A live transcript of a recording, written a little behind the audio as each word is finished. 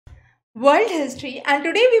World history, and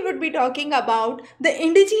today we would be talking about the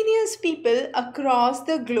indigenous people across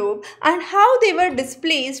the globe and how they were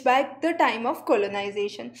displaced by the time of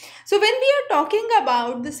colonization. So when we are talking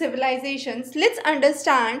about the civilizations, let's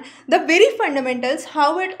understand the very fundamentals,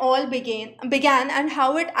 how it all began and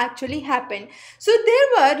how it actually happened. So there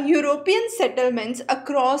were European settlements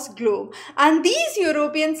across globe, and these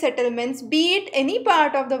European settlements, be it any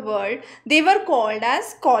part of the world, they were called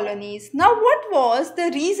as colonies. Now what was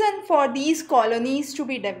the reason for these colonies to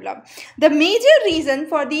be developed? The major reason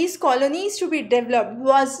for these colonies to be developed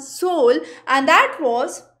was sole, and that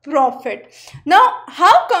was profit. Now,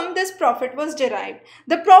 how come this profit was derived?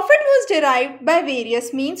 The profit was derived by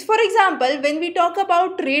various means. For example, when we talk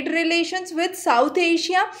about trade relations with South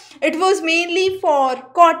Asia, it was mainly for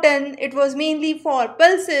cotton, it was mainly for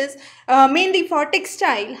pulses, mainly for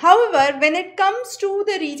textile. However, when it comes to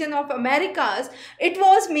the region of Americas, it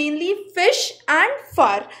was mainly fish and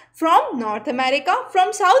fur. From North America,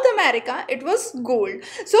 from South America, it was gold.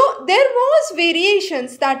 So there was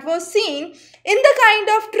variations that was seen in the kind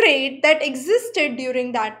of trade that existed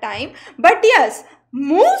during that time. But yes,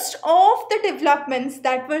 most of the developments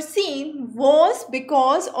that were seen was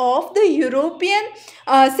because of the European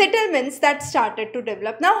settlements that started to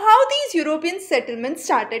develop. Now, how these European settlements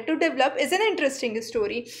started to develop is an interesting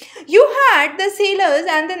story. You had the sailors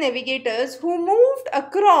and the navigators who moved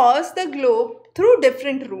across the globe through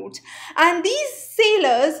different routes, and these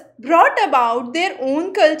sailors brought about their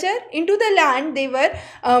own culture into the land they were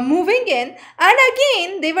moving in, and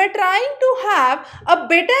again they were trying to have a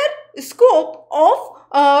better scope of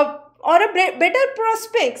better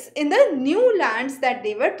prospects in the new lands that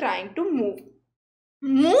they were trying to move.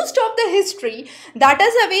 Most of the history that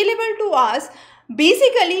is available to us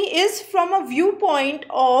basically is from a viewpoint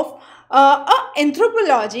of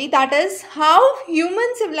anthropology, that is how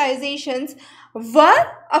human civilizations were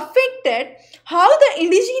affected, how the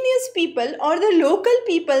indigenous people or the local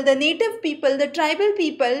people, the native people, the tribal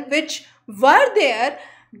people which were there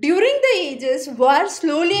during the ages were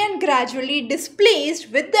slowly and gradually displaced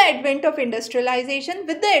with the advent of industrialization,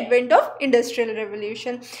 with the advent of industrial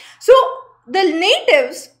revolution. So the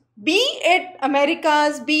natives, be it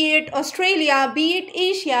Americas, be it Australia, be it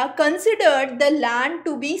Asia, considered the land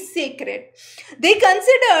to be sacred. They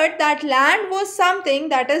considered that land was something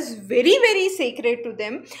that is very, very sacred to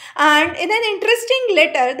them. And in an interesting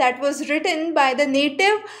letter that was written by the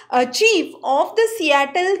native chief of the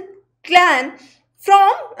Seattle clan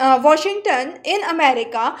from Washington in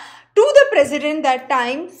America to the president that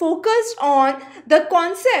time, focused on the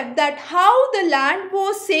concept that how the land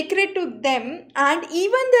was sacred to them, and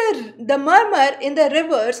even the murmur in the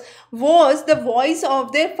rivers was the voice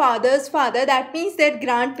of their father's father, that means their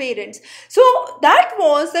grandparents. So that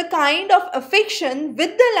was the kind of affection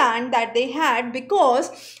with the land that they had,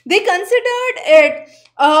 because they considered it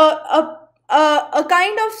a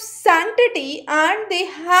kind of sanctity, and they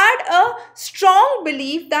had a strong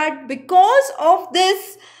belief that because of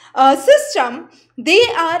this system, they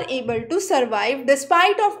are able to survive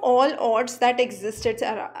despite of all odds that existed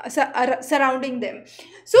surrounding them.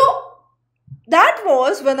 So that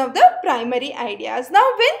was one of the primary ideas. Now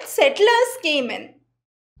when settlers came in,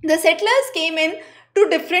 the settlers came in to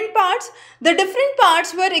different parts. The different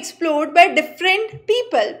parts were explored by different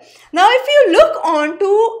people. Now if you look on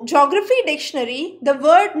to geography dictionary, the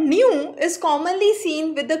word new is commonly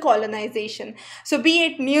seen with the colonization. So be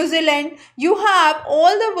it New Zealand, you have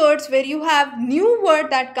all the words where you have new word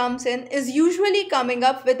that comes in is usually coming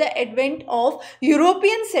up with the advent of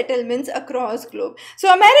European settlements across globe.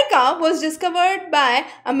 So America was discovered by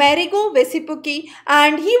Amerigo Vespucci,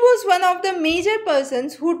 and he was one of the major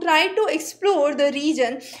persons who tried to explore the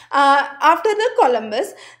region after the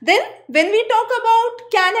Columbus. Then when we talk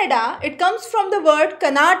about Canada, it comes from the word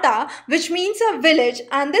Kanata, which means a village,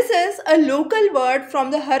 and this is a local word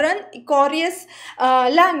from the Huron Icorius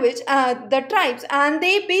language, the tribes, and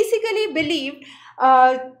they basically believed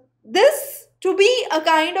this to be a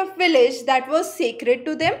kind of village that was sacred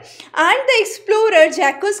to them. And the explorer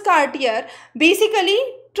Jacques Cartier basically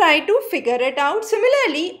try to figure it out.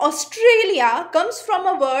 Similarly, Australia comes from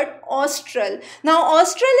a word austral. Now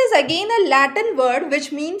austral is again a Latin word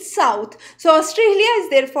which means south. So Australia is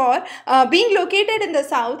therefore being located in the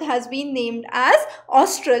south has been named as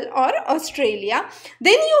Austral or Australia.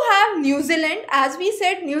 Then you have New Zealand. As we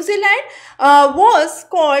said, New Zealand was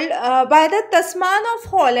called by the Tasman of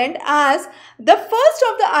Holland as the first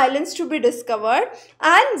of the islands to be discovered.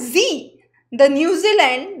 And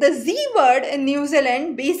the Z word in New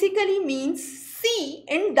Zealand basically means sea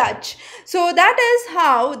in Dutch. So that is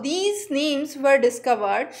how these names were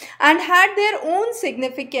discovered and had their own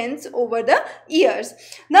significance over the years.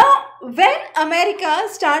 Now, when America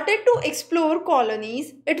started to explore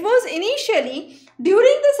colonies, it was initially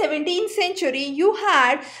during the 17th century. You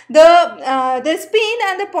had the Spain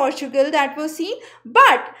and the Portugal that was seen,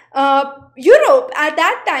 but Europe at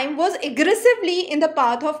that time was aggressively in the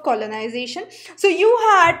path of colonization. So you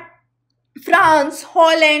had France,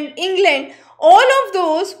 Holland, England, all of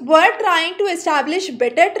those were trying to establish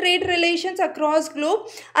better trade relations across globe,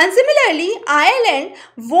 and similarly Ireland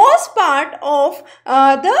was part of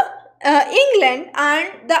the England,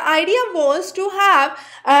 and the idea was to have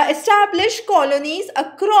established colonies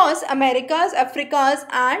across Americas, Africas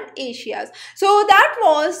and Asias. So that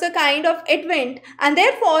was the kind of advent, and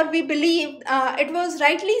therefore we believe it was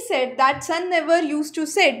rightly said that sun never used to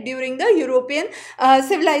set during the European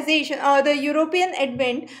civilization or the European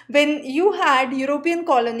advent, when you had European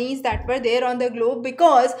colonies that were there on the globe,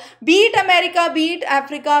 because be it America, be it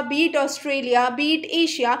Africa, be it Australia, be it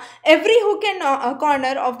Asia, every hook and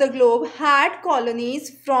corner of the globe had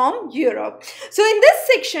colonies from Europe. So in this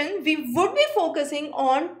section we would be focusing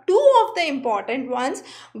on two of the important ones.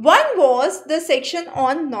 One was the section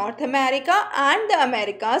on North America and the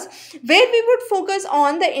Americas, where we would focus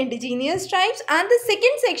on the indigenous tribes, and the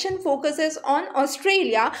second section focuses on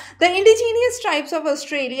Australia, the indigenous tribes of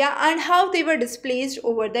Australia and how they were displaced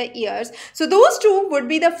over the years. So those two would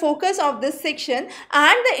be the focus of this section,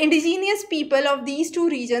 and the indigenous people of these two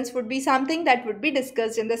regions would be something that would be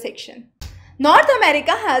discussed in the section. North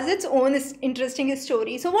America has its own interesting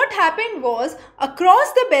story. So what happened was,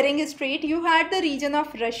 across the Bering Strait you had the region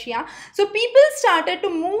of Russia. So people started to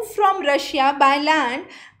move from Russia by land,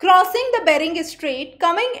 crossing the Bering Strait,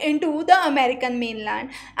 coming into the American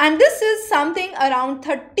mainland, and this is something around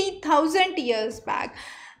 30,000 years back.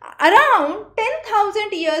 Around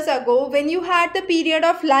 10,000 years ago, when you had the period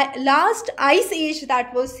of last ice age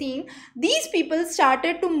that was seen, these people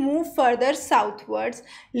started to move further southwards.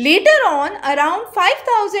 Later on, around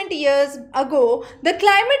 5,000 years ago, the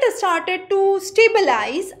climate started to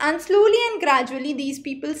stabilize, and slowly and gradually these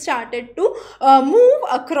people started to move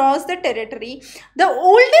across the territory. The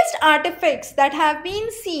oldest artifacts that have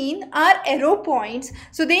been seen are arrow points.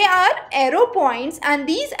 So they are arrow points, and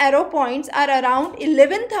these arrow points are around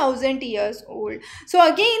 11,000 years old. So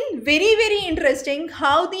again, very interesting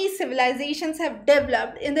how these civilizations have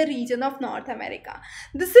developed in the region of North America.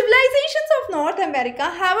 The civilizations of North America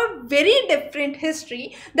have a very different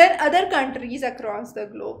history than other countries across the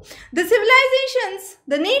globe. The civilizations,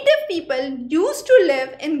 the native people used to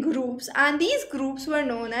live in groups, and these groups were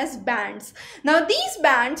known as bands. Now these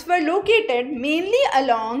bands were located mainly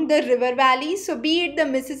along the river valleys. So be it the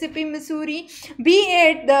Mississippi, Missouri, be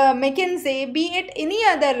it the Mackenzie, be it any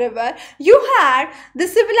other river, you had the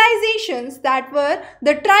civilizations that were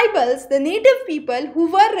the tribals, the native people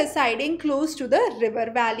who were residing close to the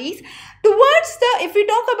river valleys. Towards the, if we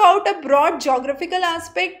talk about a broad geographical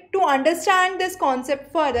aspect to understand this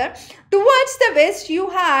concept further, towards the west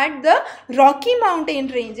you had the Rocky Mountain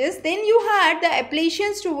ranges, then you had the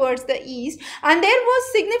Appalachians towards the east, and there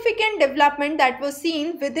was significant development that was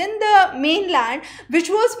seen within the mainland, which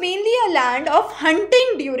was mainly a land of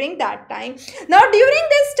hunting during that time. Now during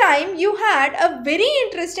this time you had a very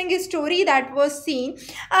interesting story that was seen,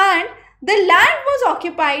 and the land was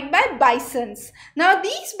occupied by bisons. Now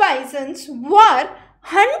these bisons were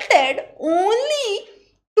hunted only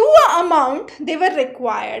to an amount they were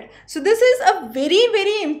required. So this is a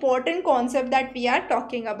very important concept that we are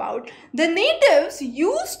talking about. The natives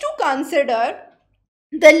used to consider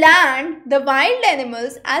the land, the wild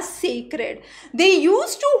animals as sacred. They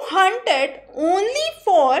used to hunt it only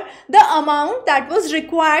for the amount that was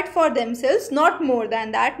required for themselves, not more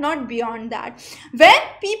than that, not beyond that. When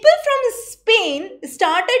people from Spain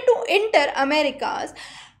started to enter Americas,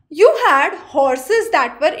 you had horses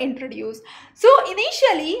that were introduced. So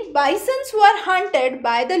initially bisons were hunted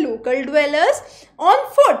by the local dwellers on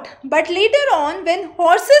foot, but later on when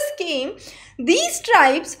horses came, these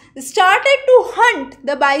tribes started to hunt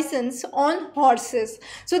the bisons on horses.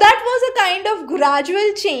 So that was a kind of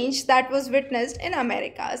gradual change that was witnessed in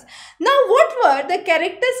Americas. Now what were the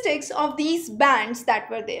characteristics of these bands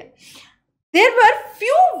that were there? There were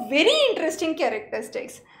few very interesting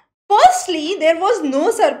characteristics. Firstly, there was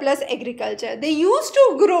no surplus agriculture. They used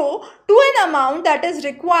to grow to an amount that is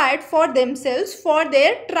required for themselves, for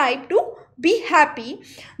their tribe to be happy.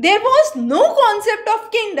 There was no concept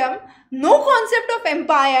of kingdom. no concept of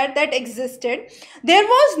empire that existed. There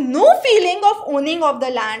was no feeling of owning of the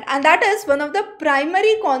land, and that is one of the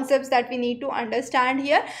primary concepts that we need to understand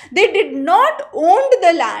here. They did not own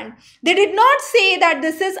the land. They did not say that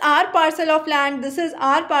this is our parcel of land, this is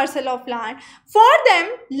our parcel of land. For them,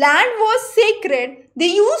 land was sacred. They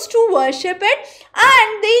used to worship it,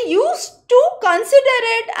 and they used to consider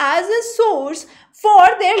it as a source for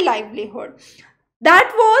their livelihood.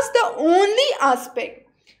 That was the only aspect.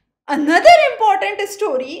 Another important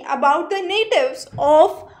story about the natives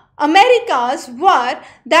of Americas were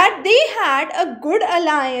that they had a good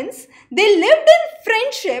alliance, they lived in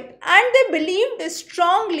friendship, and they believed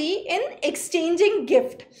strongly in exchanging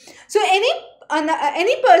gift. So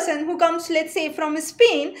any person who comes, let's say, from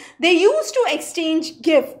Spain, they used to exchange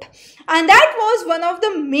gift, and that was one of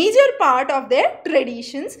the major part of their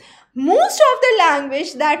traditions. Most of the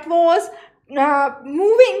language that was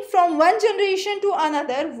moving from one generation to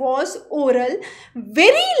another was oral.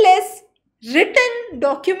 Very less written,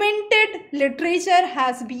 documented literature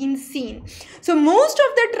has been seen. So most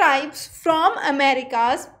of the tribes from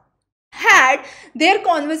Americas had their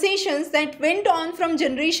conversations that went on from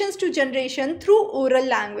generations to generation through oral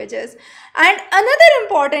languages. And another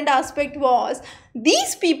important aspect was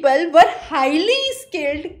these people were highly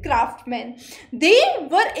skilled craftsmen. They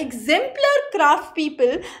were exemplar craft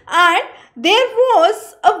people, and there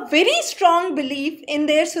was a very strong belief in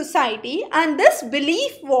their society, and this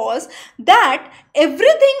belief was that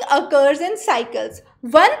everything occurs in cycles.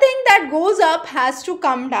 One thing that goes up has to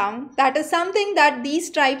come down. That is something that these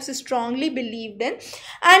tribes strongly believed in,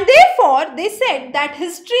 and therefore they said that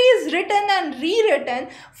history is written and rewritten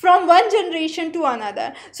from one generation to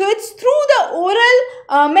another. So it's through the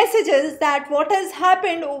oral messages that what has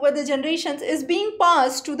happened over the generations is being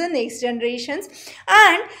passed to the next generations,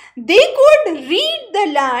 and they could read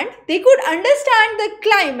the land, they could understand the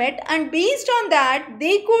climate, and based on that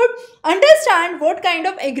they could understand what kind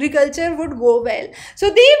of agriculture would go well. So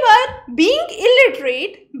they were being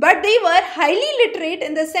illiterate, but they were highly literate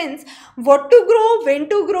in the sense what to grow, when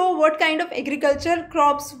to grow, what kind of agriculture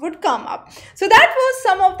crops would come up. So that was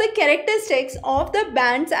some of the characteristics of the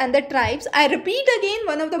bands and the tribes. I repeat again,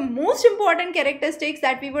 one of the most important characteristics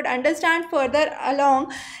that we would understand further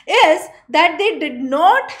along is that they did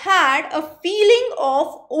not had a feeling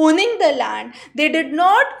of owning the land. They did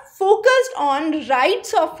not focus on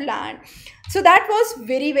rights of land. So that was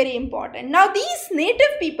very, very important. Now these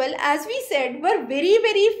native people, as we said, were very,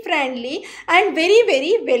 very friendly and very,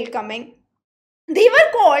 very welcoming. They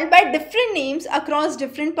were called by different names across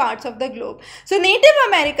different parts of the globe. So Native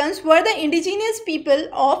Americans were the indigenous people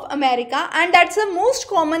of America, and that's the most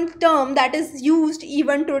common term that is used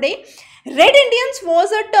even today. Red Indians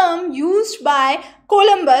was a term used by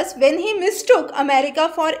Columbus when he mistook America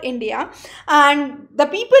for India, and the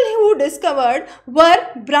people who discovered were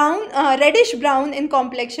reddish brown in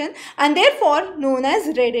complexion, and therefore known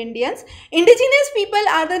as Red Indians. Indigenous people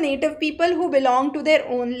are the native people who belong to their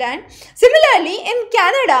own land. Similarly, in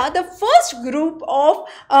Canada, the first group of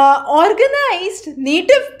organized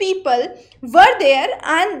native people were there,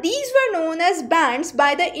 and these were known as bands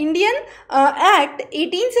by the Indian Act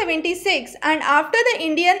 1876, and after the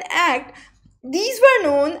Indian Act, these were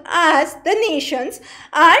known as the nations,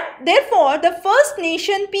 and therefore the First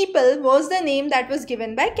Nation people was the name that was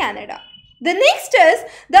given by Canada. The next is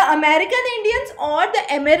the American Indians or the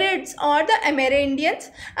Emirates or the Amerindians,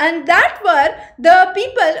 and that were the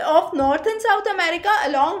people of North and South America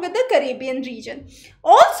along with the Caribbean region.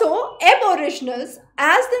 Also, Aboriginals,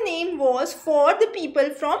 as the name was for the people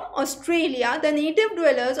from Australia, the native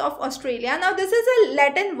dwellers of Australia. Now this is a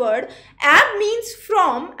Latin word. Ab means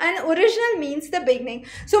from and original means the beginning.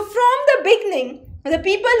 So from the beginning, the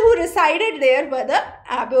people who resided there were the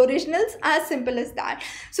Aboriginals, as simple as that.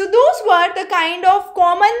 So those were the kind of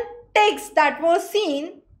common texts that was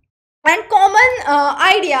seen and common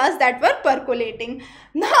ideas that were percolating.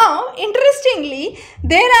 Now, interestingly,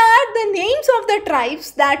 there are the names of the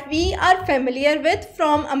tribes that we are familiar with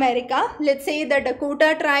from America. Let's say the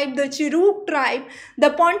Dakota tribe, the Cherokee tribe, the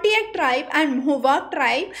Pontiac tribe, and Mohawk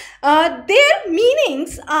tribe. Their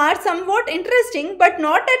meanings are somewhat interesting, but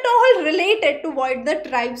not at all related to what the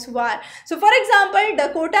tribes were. So, for example,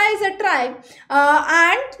 Dakota is a tribe,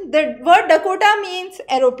 and the word Dakota means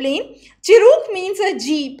aeroplane, Cherokee means a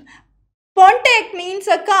jeep, Pontiac means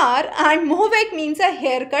a car, and Mohawk means a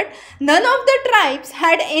haircut. None of the tribes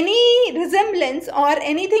had any resemblance or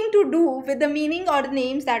anything to do with the meaning or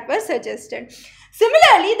names that were suggested.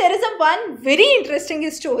 Similarly, there is one very interesting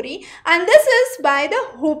story, and this is by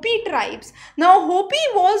the Hopi tribes. Now, Hopi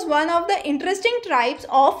was one of the interesting tribes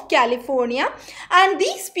of California, and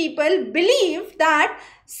these people believed that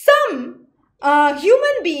some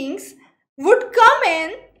human beings would come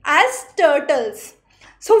in as turtles.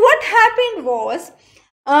 So what happened was,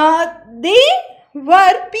 they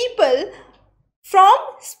were people from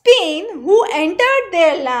Spain who entered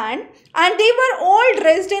their land, and they were all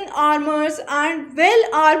dressed in armors and well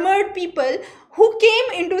armored people who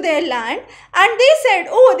came into their land, and they said,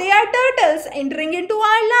 oh, they are turtles entering into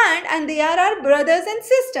our land and they are our brothers and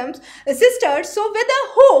sisters. So with the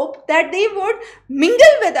hope that they would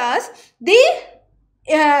mingle with us, they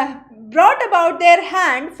brought about their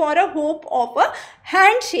hand for a hope of a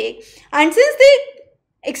handshake. And since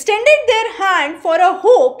they extended their hand for a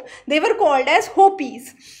hope, they were called as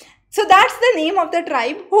Hopis. So that's the name of the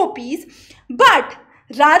tribe, Hopis. But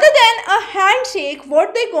rather than a handshake,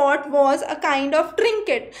 what they got was a kind of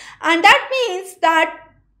trinket. And that means that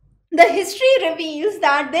the history reveals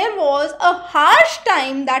that there was a harsh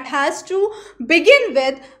time that has to begin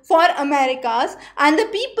with for Americas, and the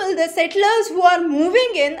people, the settlers who are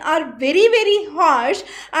moving in are very, very harsh,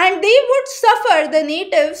 and they would suffer the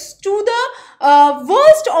natives to the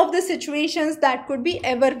worst of the situations that could be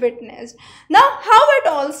ever witnessed. Now, how it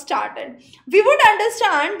all started? We would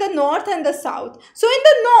understand the north and the south. So in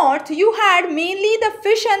the north, you had mainly the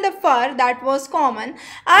fish and the fur that was common,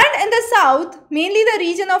 and in the south, mainly the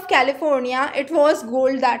region of California, it was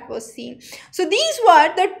gold that was seen. So these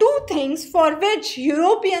were the two things for which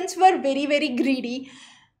Europeans were very, very greedy.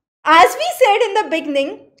 As we said in the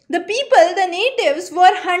beginning, the people, the natives,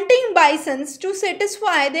 were hunting bisons to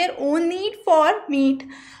satisfy their own need for meat.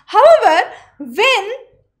 However, when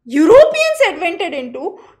Europeans advented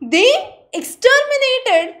into, they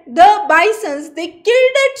exterminated the bisons. They killed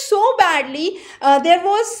it so badly. There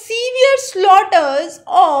was severe slaughters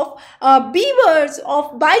of beavers,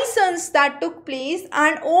 of bisons that took place,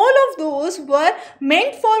 and all of those were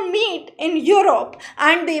meant for meat in Europe,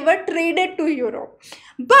 and they were traded to Europe.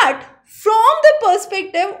 But from the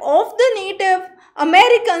perspective of the native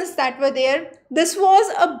Americans that were there, this was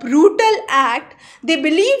a brutal act. They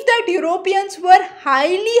believed that Europeans were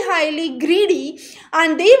highly greedy,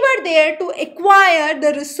 and they were there to acquire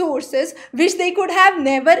the resources which they could have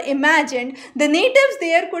never imagined. The natives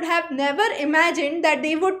there could have never imagined that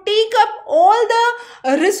they would take up all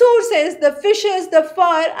the resources, the fishes, the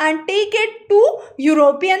fur, and take it to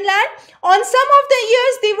European land. On some of the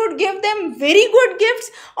years, they would give them very good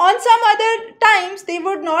gifts. On some other times, they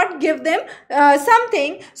would not give them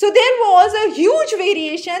something. So there was a huge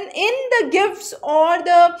variation in the gifts or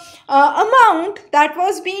the amount that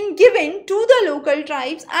was being given to the local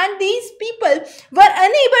tribes, and these people were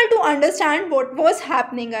unable to understand what was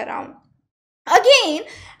happening around. Again,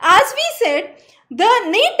 as we said, the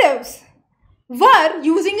natives were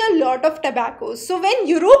using a lot of tobacco. So when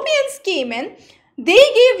Europeans came in, they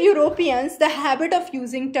gave Europeans the habit of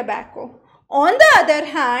using tobacco. On the other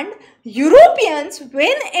hand, Europeans,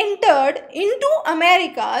 when entered into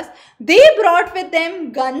Americas, they brought with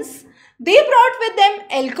them guns, they brought with them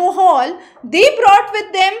alcohol, they brought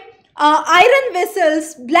with them iron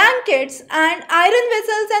vessels, blankets, and iron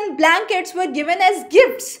vessels and blankets were given as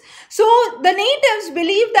gifts. So the natives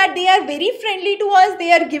believe that they are very friendly to us.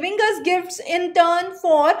 They are giving us gifts in turn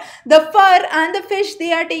for the fur and the fish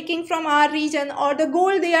they are taking from our region, or the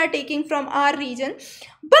gold they are taking from our region.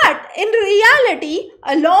 But in reality,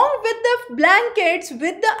 along with the blankets,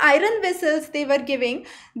 with the iron vessels they were giving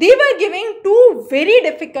two very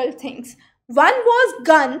difficult things. One was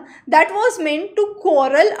gun that was meant to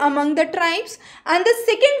quarrel among the tribes, and the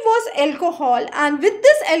second was alcohol, and with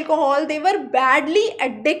this alcohol they were badly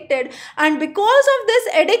addicted, and because of this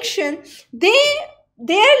addiction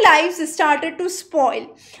their lives started to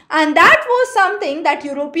spoil, and that was something that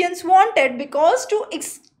Europeans wanted, because to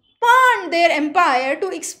expand their empire, to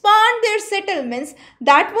expand their settlements,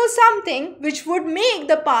 that was something which would make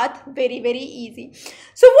the path very, very easy.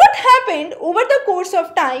 So what happened over the course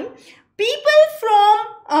of time? People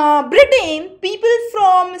from Britain, people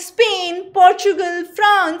from Spain, Portugal,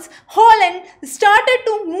 France, Holland started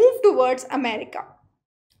to move towards America.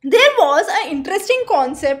 There was an interesting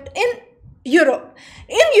concept in Europe.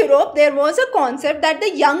 In Europe, there was a concept that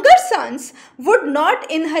the younger sons would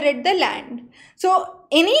not inherit the land. So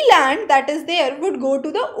any land that is there would go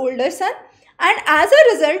to the older son, and as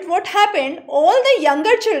a result, what happened? All the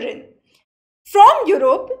younger children from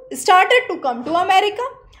Europe started to come to America.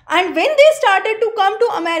 And when they started to come to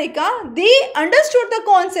America, they understood the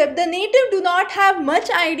concept. The native do not have much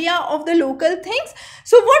idea of the local things.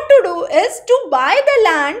 So what to do is to buy the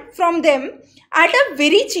land from them at a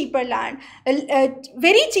very cheaper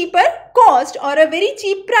very cheaper cost, or a very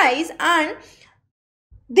cheap price, and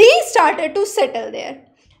they started to settle there.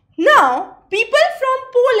 Now, people from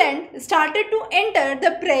Poland started to enter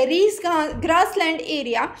the prairies grassland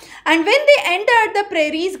area, and when they entered the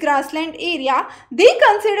prairies grassland area, they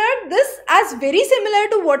considered this as very similar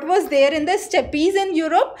to what was there in the steppes in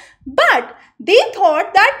Europe, but they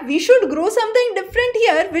thought that we should grow something different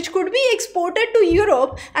here which could be exported to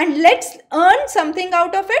Europe and let's earn something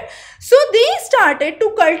out of it. So they started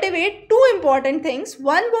to cultivate two important things.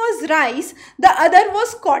 One was rice, the other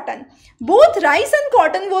was cotton. Both rice and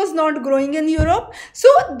cotton was not growing in Europe. So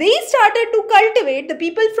they started to cultivate, the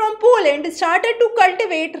people from Poland started to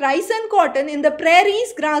cultivate rice and cotton in the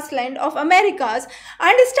prairies grassland of Americas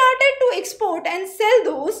and started to export and sell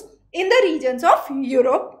those in the regions of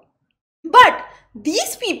Europe. But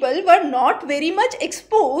these people were not very much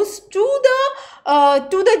exposed to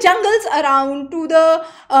the jungles around, to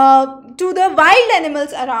the wild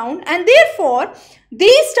animals around, and therefore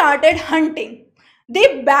they started hunting.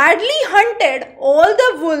 They badly hunted all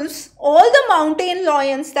the wolves, all the mountain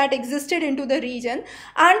lions that existed into the region,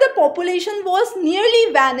 and the population was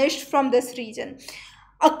nearly vanished from this region.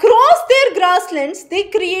 Across their grasslands, they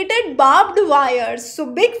created barbed wires. So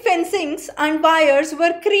big fencings and wires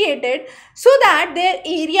were created so that their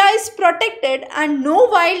area is protected and no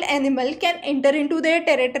wild animal can enter into their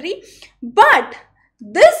territory. But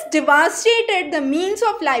this devastated the means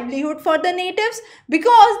of livelihood for the natives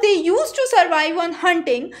because they used to survive on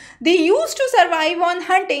hunting.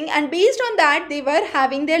 And based on that they were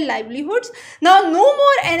having their livelihoods. Now no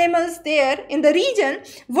more animals there in the region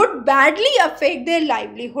would badly affect their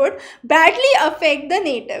livelihood, badly affect the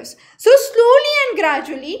natives. So slowly and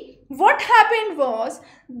gradually what happened was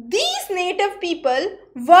these native people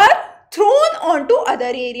were thrown onto other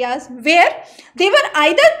areas where they were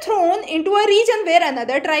either thrown into a region where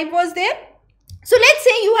another tribe was there. So let's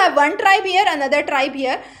say you have one tribe here, another tribe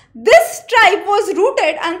here. This tribe was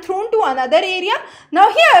rooted and thrown to another area. Now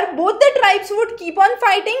here both the tribes would keep on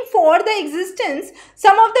fighting for the existence.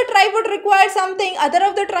 Some of the tribe would require something, other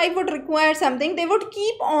of the tribe would require something. They would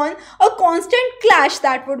keep on a constant clash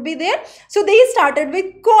that would be there. So they started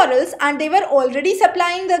with quarrels and they were already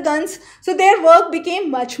supplying the guns. So their work became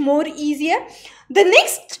much more easier. The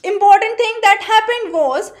next important thing that happened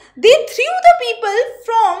was they threw the people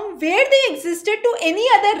from where they existed to any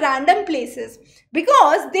other random places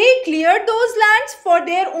because they cleared those lands for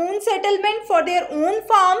their own settlement, for their own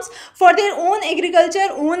farms, for their own agriculture,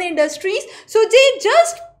 own industries. So they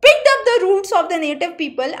just picked up the roots of the native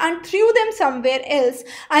people and threw them somewhere else,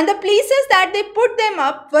 and the places that they put them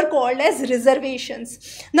up were called as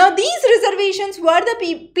reservations. Now these reservations were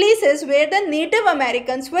the places where the Native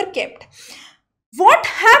Americans were kept. What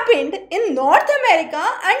happened in North America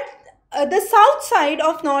and the south side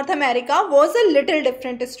of North America was a little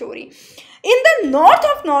different story. In the north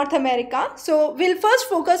of North America, so we'll first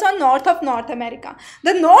focus on north of North America.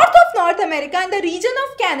 The north of North America and the region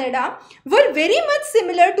of Canada were very much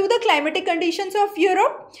similar to the climatic conditions of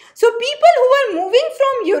Europe. So people who were moving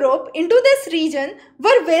from Europe into this region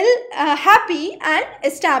were happy and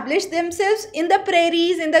established themselves in the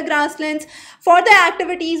prairies, in the grasslands for the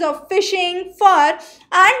activities of fishing, fur,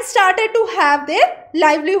 and started to have their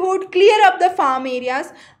livelihood, clear up the farm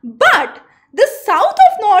areas. But the south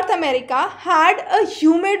of North America had a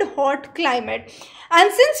humid, hot climate,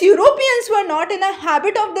 and since Europeans were not in a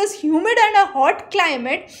habit of this humid and a hot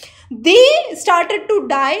climate, they started to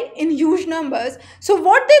die in huge numbers. So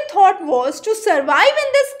what they thought was, to survive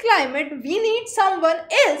in this climate, we need someone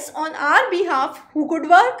else on our behalf who could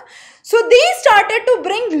work. So they started to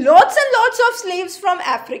bring lots and lots of slaves from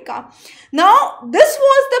Africa. Now this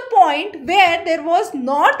was the point where there was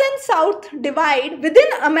north and south divide within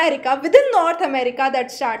America, within North America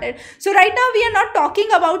that started. So right now we are not talking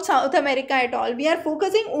about South America at all. We are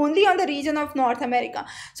focusing only on the region of North America.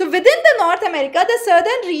 So within the North America, the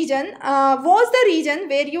southern region was the region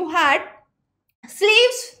where you had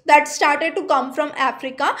slaves that started to come from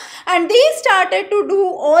Africa, and they started to do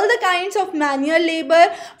all the kinds of manual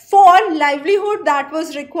labor for livelihood that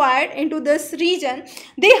was required into this region.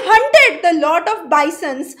 They hunted the lot of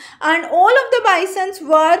bisons, and all of the bisons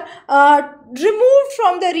were removed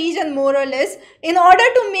from the region more or less in order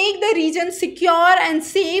to make the region secure and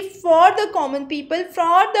safe for the common people,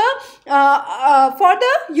 for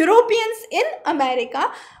the Europeans in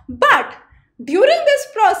America. But during this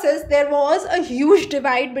process, there was a huge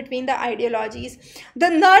divide between the ideologies.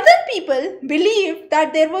 The northern people believed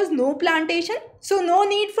that there was no plantation, so no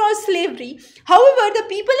need for slavery. However, the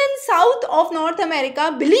people in south of North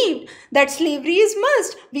America believed that slavery is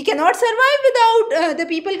must. We cannot survive without the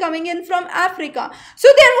people coming in from Africa. So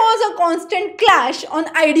there was a constant clash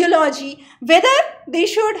on ideology, whether they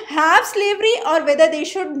should have slavery or whether they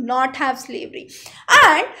should not have slavery.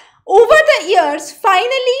 And Over the years,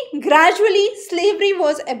 finally, gradually, slavery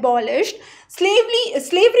was abolished.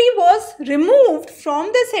 Slavery was removed from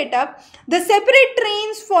the setup. The separate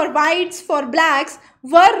trains for whites, for blacks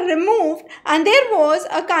were removed, and there was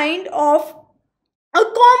a kind of a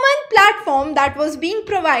common platform that was being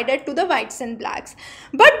provided to the whites and blacks.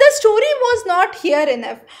 But the story was not here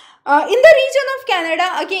enough. In the region of Canada,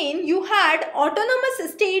 again, you had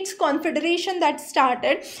autonomous states confederation that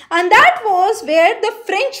started, and that was where the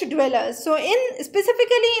French dwellers, so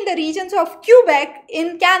specifically in the regions of Quebec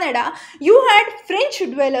in Canada, you had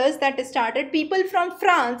French dwellers that started. People from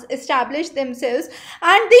France established themselves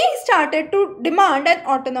and they started to demand an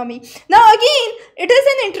autonomy. Now again, it is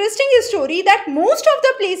an interesting story that most of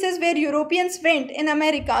the places where Europeans went in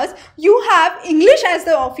Americas, you have English as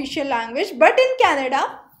the official language, but in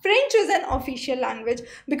Canada, French is an official language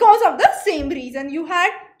because of the same reason. You had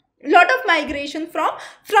a lot of migration from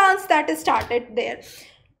France that started there.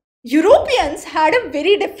 Europeans had a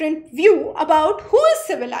very different view about who is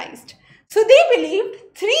civilized. So they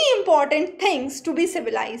believed three important things to be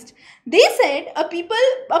civilized. They said a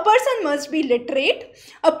person must be literate,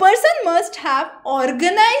 a person must have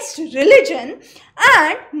organized religion,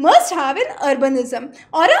 and must have an urbanism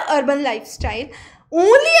or an urban lifestyle.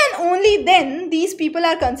 Only and only then these people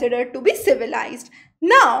are considered to be civilized.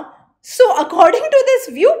 Now, so according to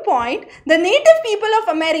this viewpoint, the native people of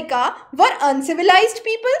America were uncivilized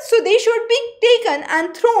people, so they should be taken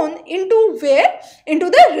and thrown into where? Into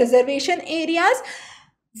the reservation areas.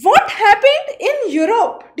 What happened in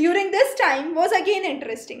Europe during this time was again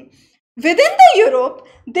interesting. Within the Europe,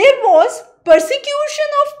 there was persecution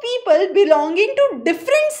of people belonging to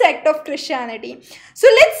different sect of Christianity. So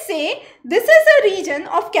let's say this is a region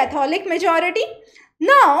of Catholic majority.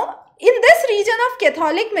 Now, in this region of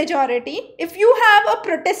Catholic majority, if you have a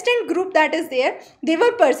Protestant group that is there, they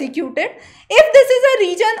were persecuted. If this is a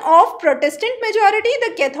region of Protestant majority,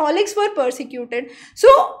 the Catholics were persecuted.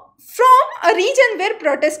 So, from a region where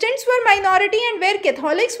Protestants were minority and where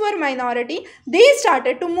Catholics were minority, they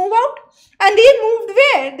started to move out. And they moved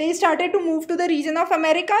where? They started to move to the region of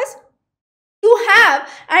Americas to have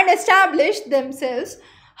and establish themselves.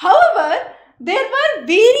 However, there were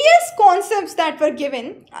various concepts that were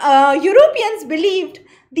given. Europeans believed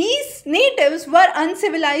these natives were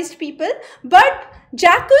uncivilized people, but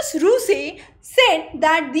Jacques Rousseau said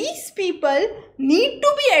that these people need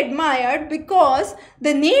to be admired because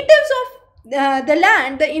the natives of the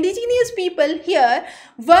land, the indigenous people here,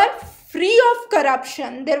 were free of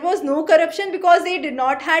corruption. There was no corruption because they did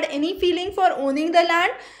not had any feeling for owning the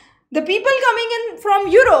land. The people coming in from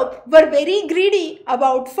Europe were very greedy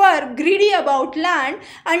about fur, greedy about land,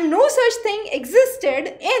 and no such thing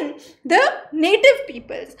existed in the native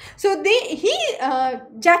peoples. So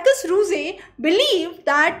Jacques Rousseau believed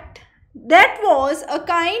that that was a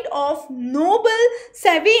kind of noble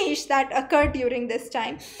savage that occurred during this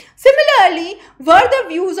time. Similarly were the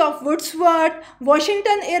views of Wordsworth,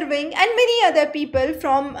 Washington Irving, and many other people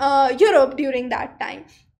from Europe during that time.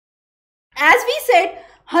 As we said,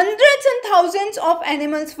 hundreds and thousands of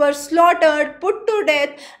animals were slaughtered, put to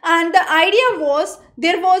death, and the idea was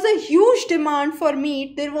there was a huge demand for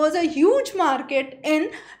meat. There was a huge market in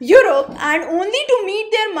Europe, and only to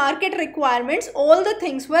meet their market requirements, all the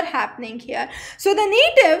things were happening here. So the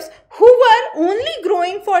natives who were only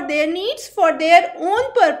growing for their needs, for their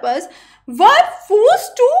own purpose, were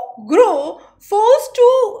forced to grow, forced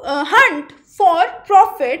to hunt for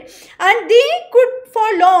profit, and they could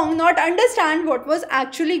for long not understand what was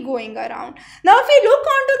actually going around. Now if we look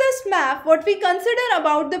onto this map, what we consider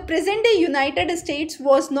about the present day United States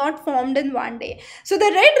was not formed in one day. So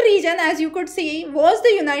the red region, as you could see, was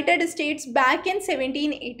the United States back in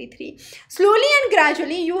 1783. Slowly and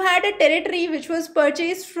gradually you had a territory which was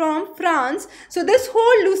purchased from France. So this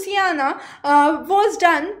whole Louisiana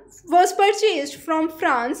was purchased from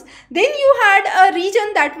France. Then you had a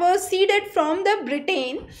region that was ceded from the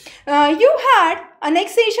Britain. You had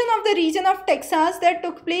annexation of the region of Texas that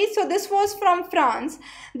took place. So this was from France.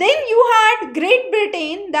 Then you had Great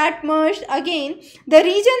Britain that merged again. The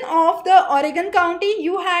region of the Oregon County,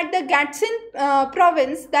 you had the Gadsden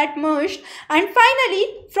province that merged. And finally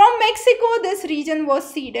from Mexico this region was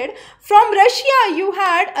ceded. From Russia you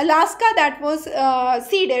had Alaska that was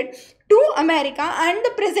ceded to America, and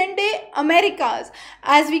the present day Americas,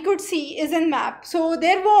 as we could see, is in map. So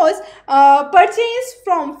there was purchase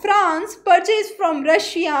from France, purchase from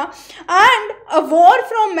Russia, and a war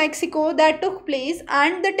from Mexico that took place,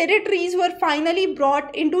 and the territories were finally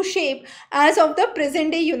brought into shape as of the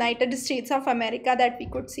present day United States of America that we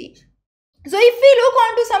could see. So if we look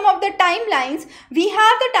onto some of the timelines, we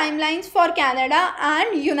have the timelines for Canada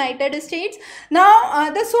and United States. Now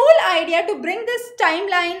the sole idea to bring this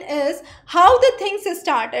timeline is how the things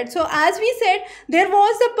started. So as we said, there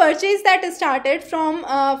was the purchase that started from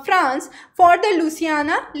France for the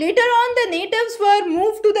Louisiana. Later on, the natives were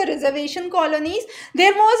moved to the reservation colonies.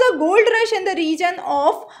 There was a gold rush in the region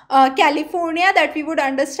of California that we would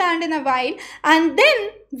understand in a while, and then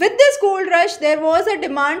with this gold rush, there was a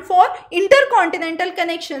demand for intercontinental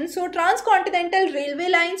connections. So transcontinental railway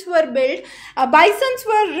lines were built, bisons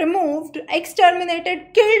were removed,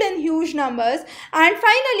 exterminated, killed in huge numbers, and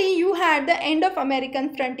finally you had the end of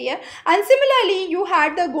American frontier. And similarly, you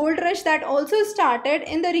had the gold rush that also started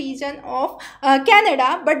in the region of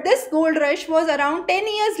Canada, but this gold rush was around 10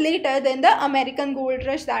 years later than the American gold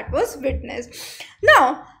rush that was witnessed.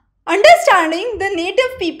 Now, understanding the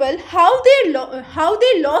native people, how they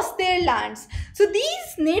lost their lands. So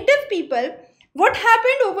these native people, what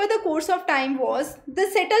happened over the course of time was the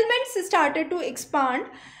settlements started to expand.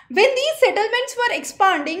 When these settlements were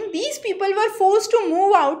expanding, these people were forced to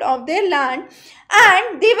move out of their land,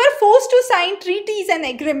 and they were forced to sign treaties and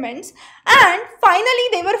agreements, and finally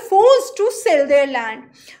they were forced to sell their land.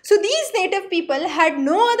 So these native people had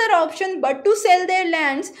no other option but to sell their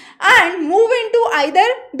lands and move into either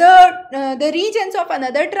the regions of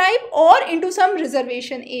another tribe or into some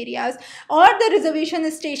reservation areas or the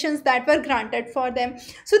reservation stations that were granted for them.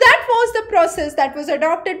 So that was the process that was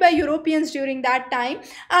adopted by Europeans during that time.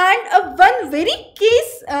 And one very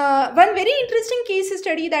interesting case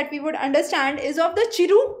study that we would understand is of the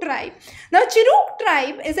Cherokee tribe. Now, Cherokee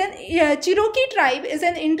tribe is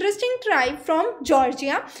an interesting tribe from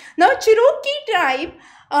Georgia. Now, Cherokee tribe,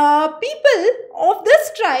 people of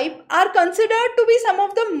this tribe are considered to be some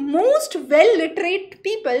of the most well-literate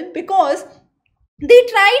people because they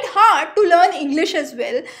tried hard to learn English as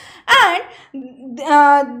well. And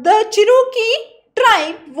the Cherokee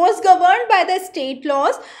tribe was governed by the state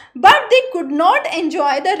laws, but they could not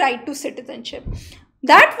enjoy the right to citizenship.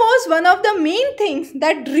 That was one of the main things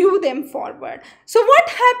that drew them forward. So what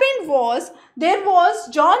happened was, there was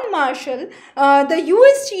John Marshall, the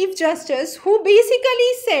US Chief Justice, who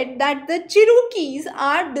basically said that the Cherokees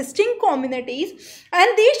are distinct communities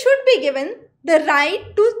and they should be given the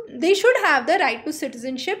right to, they should have the right to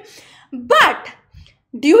citizenship. But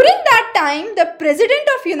during that time, the President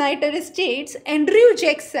of United States, Andrew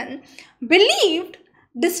Jackson, believed,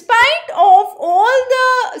 despite of all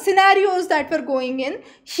the scenarios that were going in,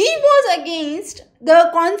 he was against the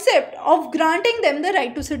concept of granting them the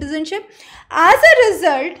right to citizenship. As a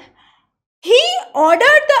result, he ordered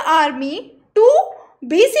the army to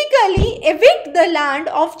basically evict the land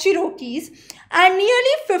of Cherokees, and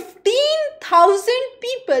nearly 15,000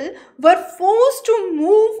 people were forced to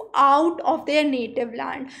move out of their native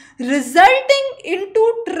land, resulting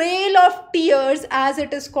into Trail of Tears, as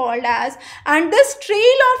it is called as. And this Trail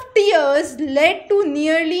of Tears led to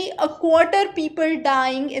nearly a quarter people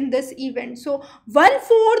dying in this event. So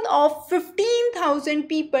 1/4 of 15,000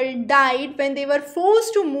 people died when they were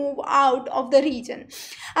forced to move out of the region.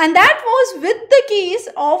 And that was with the case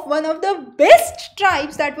of one of the best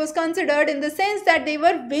tribes that was considered, in the sense that they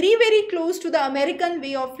were very, very close to the American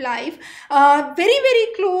way of life, very, very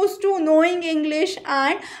close to knowing English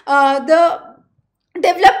and the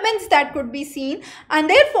developments that could be seen. And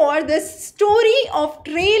therefore, this story of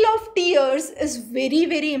Trail of Tears is very,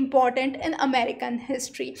 very important in American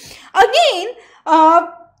history. Again,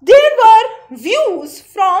 there were views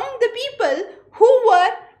from the people who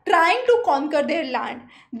were trying to conquer their land.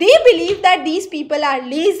 They believe that these people are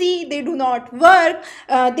lazy, they do not work,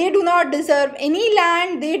 they do not deserve any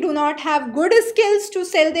land, they do not have good skills to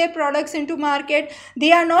sell their products into market,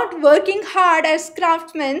 they are not working hard as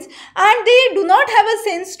craftsmen, and they do not have a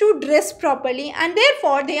sense to dress properly, and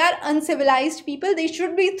therefore they are uncivilized people. They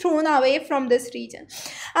should be thrown away from this region.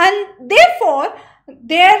 And therefore,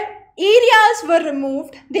 their areas were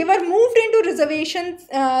removed. They were moved into reservation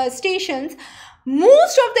stations.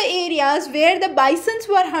 Most of the areas where the bisons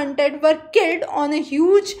were hunted were killed on a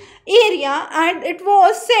huge area, and it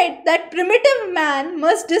was said that primitive man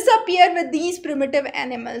must disappear with these primitive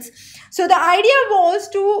animals. So the idea was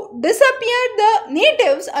to disappear the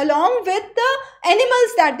natives along with the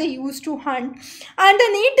animals that they used to hunt, and the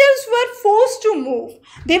natives were forced to move.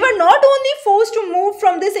 They were not only forced to move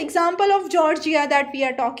from this example of Georgia that we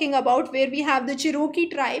are talking about, where we have the Cherokee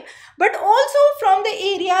tribe, but also from the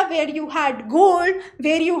area where you had gold,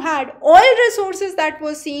 where you had oil resources that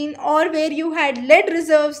were seen, or where you had lead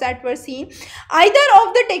reserves that were seen. Either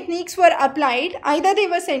of the techniques were applied. Either they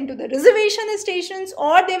were sent to the reservation stations,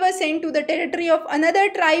 or they were sent to the territory of another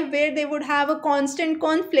tribe where they would have a constant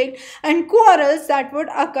conflict and quarrels that would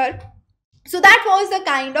occur. So that was the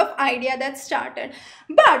kind of idea that started.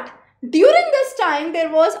 But during this time, there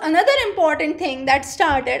was another important thing that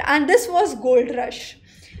started, and this was gold rush.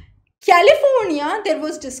 California, there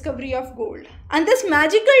was discovery of gold, and this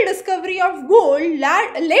magical discovery of gold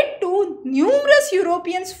led to numerous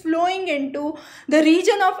Europeans flowing into the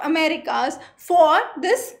region of Americas for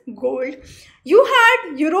this gold. You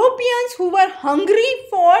had Europeans who were hungry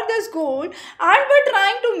for this gold and were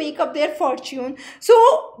trying to make up their fortune. So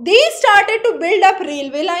they started to build up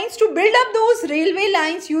railway lines. To build up those railway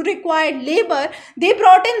lines, you required labor. They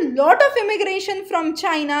brought in a lot of immigration from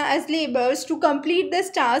China as laborers to complete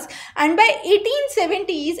this task. And by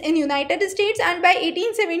 1870s in United States and by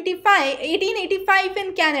 1885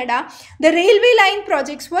 in Canada, the railway line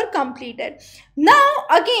projects were completed. Now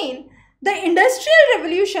again, the Industrial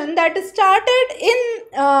Revolution that started in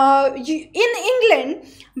England,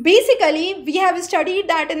 basically we have studied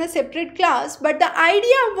that in a separate class, but the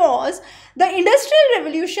idea was the Industrial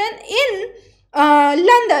Revolution in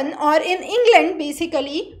London or in England,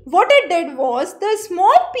 basically what it did was the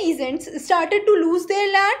small peasants started to lose their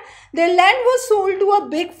land. Their land was sold to a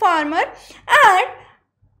big farmer, and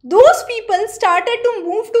those people started to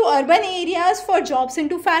move to urban areas for jobs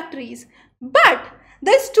into factories. But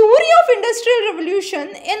the story of Industrial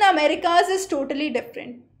Revolution in Americas is totally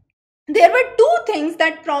different. There were two things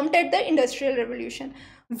that prompted the Industrial Revolution.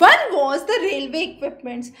 One was the railway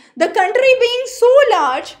equipments. The country being so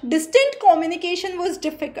large, distant communication was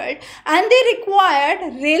difficult, and they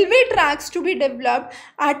required railway tracks to be developed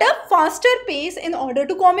at a faster pace in order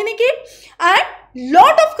to communicate, and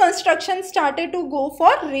lot of construction started to go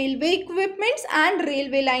for railway equipments and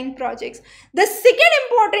railway line projects. The second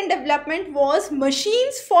important development was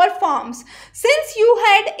machines for farms. Since you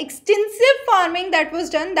had extensive farming that was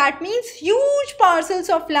done, that means huge parcels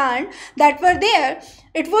of land that were there,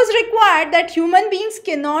 it was required that human beings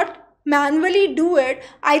cannot manually do it.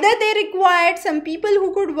 Either they required some people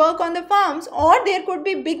who could work on the farms, or there could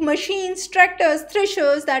be big machines, tractors,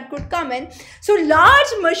 threshers that could come in. So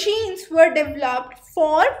large machines were developed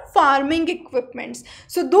for farming equipments.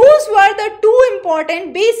 So those were the two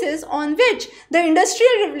important bases on which the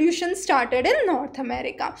Industrial Revolution started in North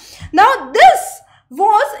America. Now this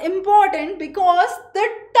was important because the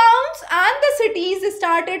towns and the cities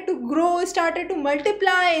started to grow, started to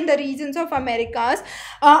multiply in the regions of Americas,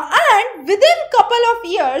 and within couple of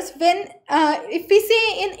years, when if we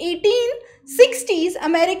say in 1860s,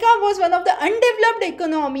 America was one of the undeveloped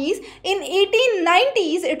economies. In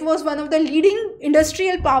 1890s, it was one of the leading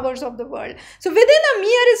industrial powers of the world. So within a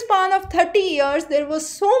mere span of 30 years, there was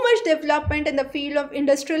so much development in the field of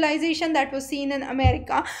industrialization that was seen in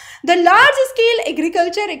America. The large-scale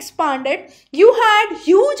agriculture expanded. You had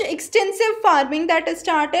huge extensive farming that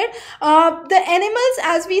started. The animals,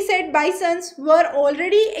 as we said, bisons, were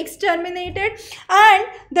already exterminated, and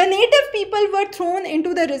the native people were thrown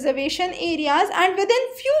into the reservation areas, and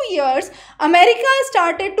within few years America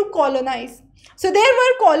started to colonize. So there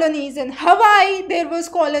were colonies in Hawaii, there was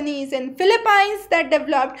colonies in Philippines that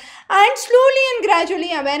developed, and slowly and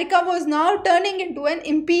gradually America was now turning into an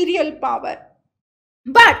imperial power.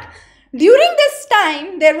 But during this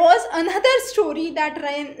time, there was another story that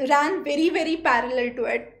ran very parallel to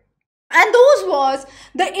it. And those was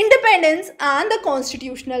the independence and the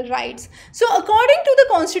constitutional rights. So according to the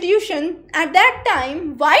constitution, at that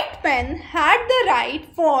time, white men had the right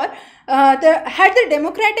for had the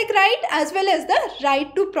democratic right as well as the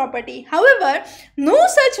right to property. However, no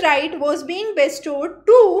such right was being bestowed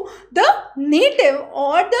to the native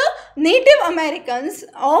or the Native Americans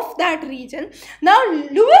of that region. Now,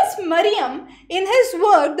 Lewis Merriam, in his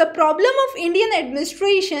work, The Problem of Indian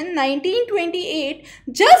Administration, 1928,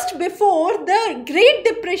 just before the Great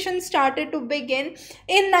Depression started to begin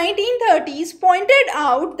in 1930s, pointed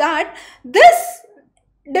out that this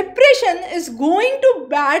depression is going to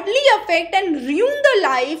badly affect and ruin the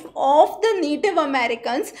life of the Native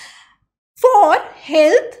Americans for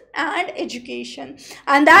health and education.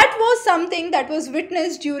 And that was something that was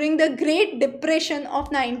witnessed during the Great Depression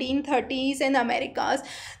of 1930s in Americas.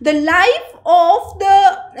 The life of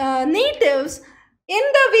the natives in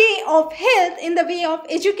the way of health, in the way of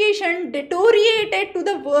education, deteriorated to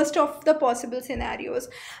the worst of the possible scenarios.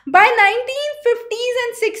 By 1950s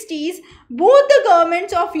and 60s, both the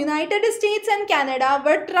governments of United States and Canada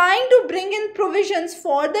were trying to bring in provisions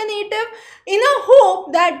for the native in a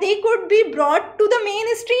hope that they could be brought to the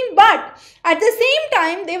mainstream, but at the same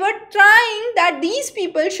time they were trying that these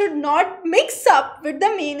people should not mix up with the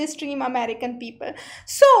mainstream American people.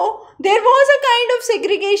 So there was a kind of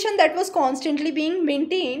segregation that was constantly being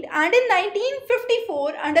maintained, and in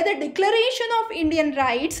 1954, under the Declaration of Indian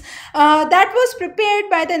Rights that was prepared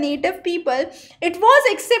by the native people, it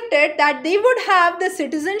was accepted that they would have the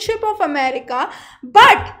citizenship of America,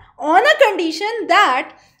 but on a condition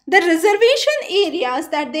that the reservation areas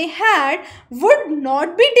that they had would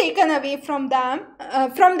not be taken away from them.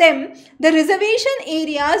 The reservation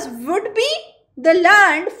areas would be the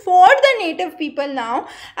land for the native people now,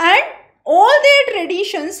 and all their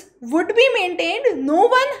traditions would be maintained. No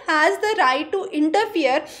one has the right to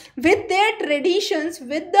interfere with their traditions,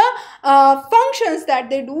 with the functions that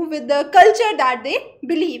they do, with the culture that they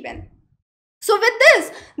believe in. So with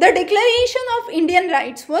this, the Declaration of Indian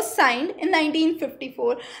Rights was signed in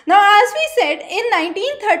 1954. Now, as we said, in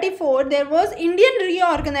 1934, there was Indian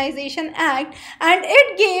Reorganization Act, and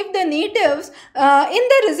it gave the natives in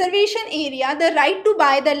the reservation area the right to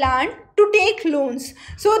buy the land, to take loans.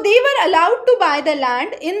 So they were allowed to buy the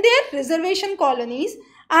land in their reservation colonies.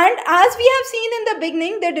 And as we have seen in the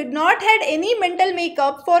beginning, they did not had any mental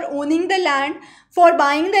makeup for owning the land, for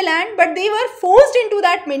buying the land, but they were forced into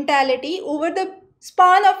that mentality over the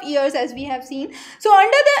span of years, as we have seen. So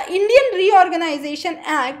under the Indian Reorganization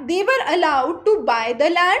Act, they were allowed to buy the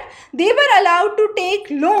land, they were allowed to take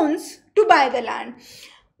loans to buy the land.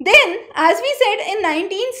 Then, as we said, in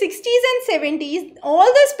 1960s and 70s, all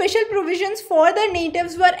the special provisions for the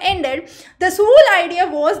natives were ended. The sole idea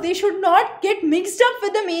was they should not get mixed up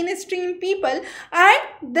with the mainstream people,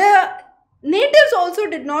 and the natives also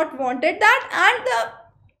did not wanted that, and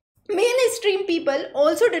the mainstream people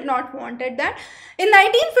also did not wanted that. In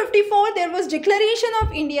 1954, there was Declaration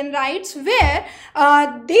of Indian Rights, where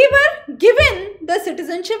they were given the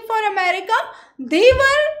citizenship for America. They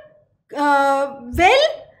were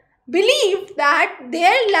believed that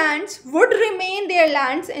their lands would remain their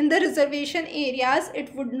lands in the reservation areas.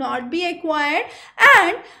 It would not be acquired,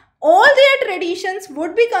 and all their traditions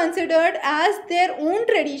would be considered as their own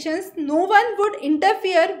traditions. No one would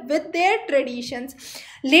interfere with their traditions.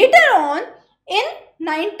 Later on, in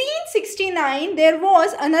 1969, there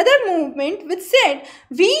was another movement which said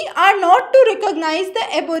we are not to recognize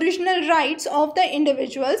the aboriginal rights of the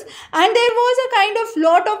individuals, and there was a kind of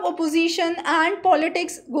lot of opposition and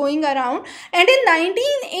politics going around. And in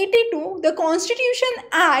 1982, the Constitution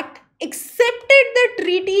Act accepted the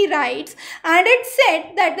treaty rights, and it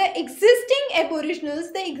said that the existing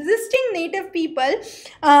aboriginals, the existing native people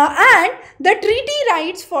and the treaty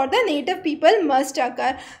rights for the native people must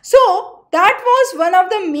occur. So that was one of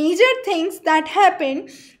the major things that happened.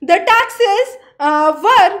 The taxes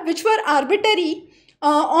which were arbitrary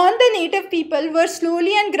on the native people were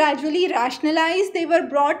slowly and gradually rationalized. They were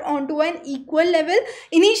brought onto an equal level.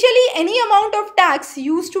 Initially, any amount of tax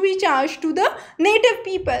used to be charged to the native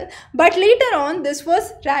people, but later on this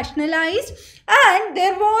was rationalized, and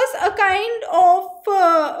there was a kind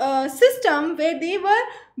of system where they were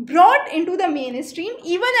brought into the mainstream.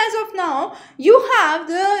 Even as of now, you have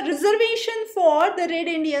the reservation for the Red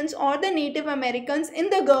Indians or the Native Americans in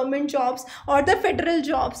the government jobs or the federal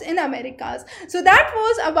jobs in Americas. So that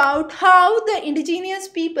was about how the indigenous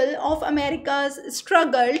people of Americas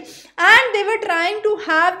struggled, and they were trying to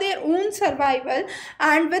have their own survival,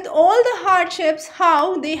 and with all the hardships,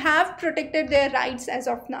 how they have protected their rights as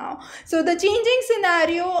of now. So the changing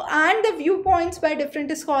scenario and the viewpoints by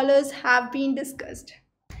different scholars have been discussed.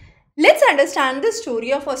 Let's understand the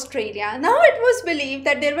story of Australia. Now, it was believed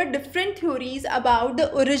that there were different theories about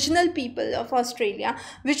the original people of Australia,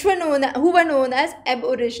 who were known as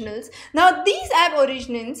Aboriginals. Now, these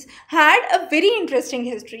Aborigines had a very interesting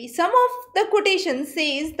history. Some of the quotations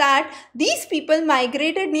says that these people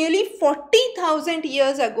migrated nearly 40,000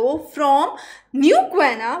 years ago from New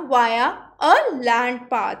Guinea via a land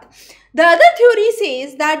path. The other theory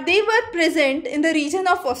says that they were present in the region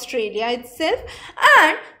of Australia itself,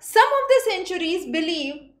 and some of the centuries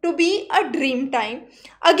believed to be a dream time.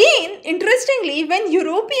 Again, interestingly, when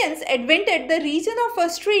Europeans invented the region of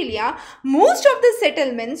Australia, most of the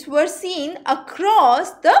settlements were seen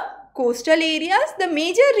across the coastal areas. The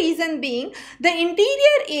major reason being the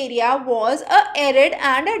interior area was a arid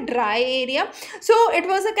and a dry area. So it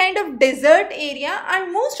was a kind of desert area,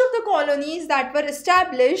 and most of the colonies that were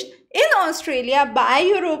established in Australia by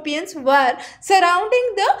Europeans were surrounding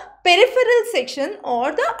the peripheral section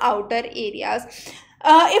or the outer areas.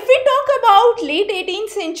 If we talk about late 18th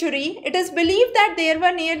century, it is believed that there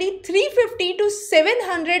were nearly 350 to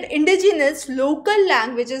 700 indigenous local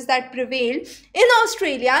languages that prevailed in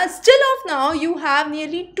Australia. Still of now, you have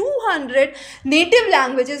nearly 200 native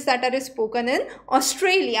languages that are spoken in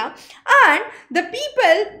Australia. And the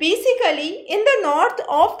people basically in the north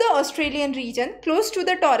of the Australian region, close to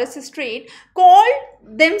the Torres Strait, called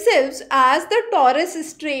themselves as the Torres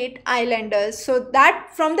Strait Islanders. So that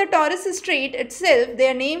from the Torres Strait itself,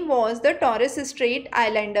 their name was the Torres Strait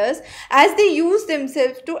Islanders, as they used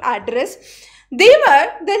themselves to address. They were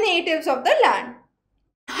the natives of the land.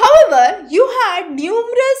 However, you had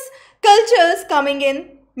numerous cultures coming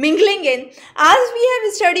in, mingling in, as we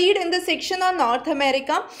have studied in the section on North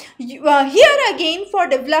America. Here again, for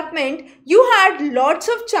development, you had lots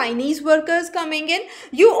of Chinese workers coming in.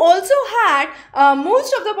 You also had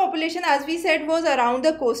most of the population, as we said, was around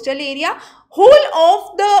the coastal area. Whole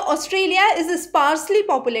of the Australia is sparsely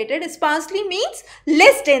populated. Sparsely means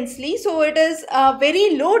less densely. So it is a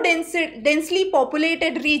very low densely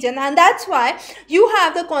populated region, and that's why you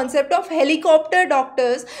have the concept of helicopter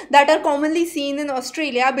doctors that are commonly seen in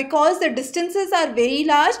Australia, because the distances are very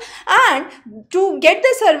large, and to get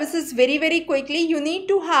the services very quickly, you need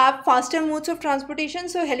to have faster modes of transportation.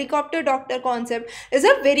 So helicopter doctor concept is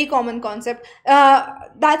a very common concept.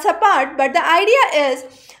 That's a part, but the idea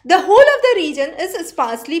is the whole of the region is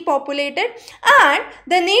sparsely populated, and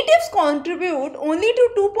the natives contribute only to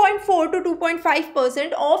 2.4 to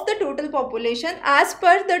 2.5% of the total population as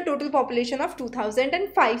per the total population of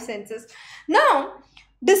 2005 census. Now,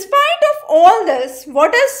 despite of all this,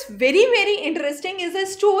 what is very interesting is a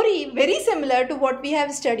story very similar to what we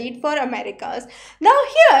have studied for Americas. Now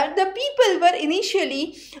here, the people were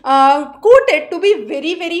initially quoted to be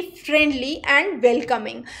very friendly and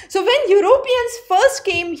welcoming. So when Europeans first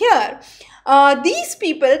came here, these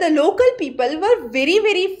people, the local people, were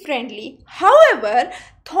very friendly. However,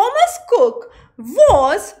 Thomas Cook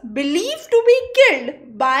was believed to be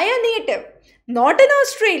killed by a native. Not in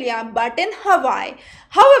Australia, but in Hawaii.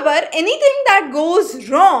 However, anything that goes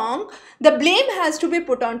wrong, the blame has to be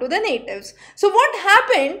put on to the natives. So what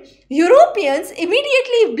happened? Europeans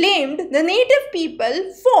immediately blamed the native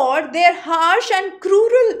people for their harsh and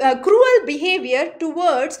cruel behavior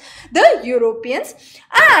towards the Europeans,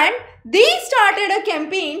 and they started a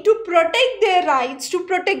campaign to protect their rights, to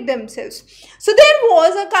protect themselves. So there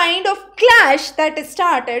was a kind of clash that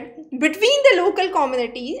started between the local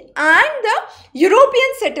community and the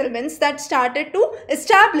European settlements that started to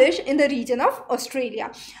establish in the region of Australia.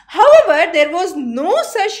 However, there was no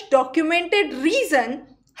such documented reason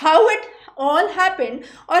how it all happened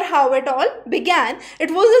or how it all began. It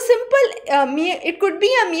was a simple, it could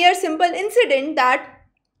be a mere simple incident that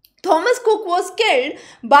Thomas Cook was killed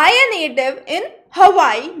by a native in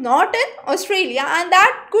Hawaii, not in Australia, and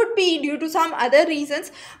that could be due to some other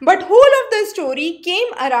reasons, but whole of the story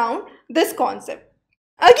came around this concept.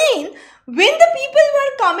 Again, when the people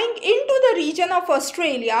were coming into the region of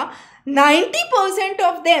Australia, 90%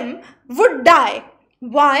 of them would die.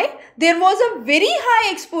 Why? There was a very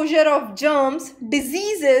high exposure of germs,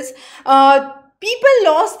 diseases, people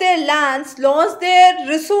lost their lands, lost their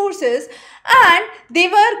resources, and they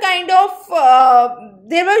were kind of,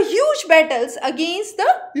 there were huge battles against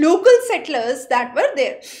the local settlers that were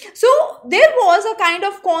there. So there was a kind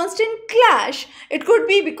of constant clash. It could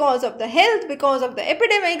be because of the health, because of the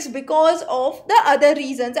epidemics, because of the other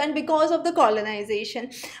reasons, and because of the colonization.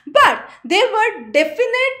 But there were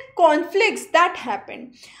definite conflicts that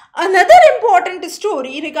happened. Another important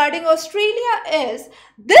story regarding Australia is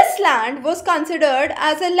this land was considered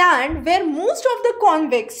as a land where most of the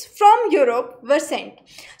convicts from Europe were sent.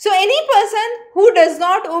 So any person who does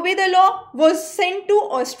not obey the law was sent to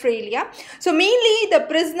Australia. So mainly the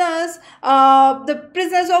prisoners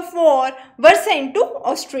of war were sent to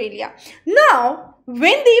Australia. Now,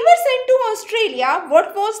 when they were sent to Australia,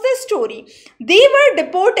 what was the story? They were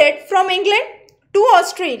deported from England to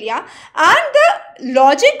Australia, and the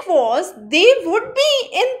logic was they would be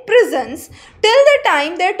in prisons till the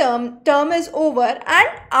time their term is over, and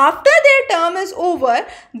after their term is over,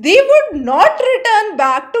 they would not return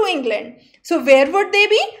back to England. So where would they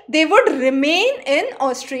be? They would remain in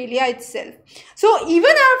Australia itself. So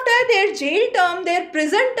even after their jail term, their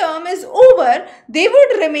prison term is over, they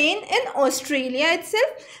would remain in Australia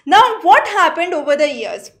itself. Now what happened over the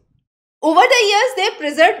years? Over the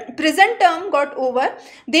years, their prison term got over.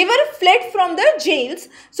 They were fled from the jails.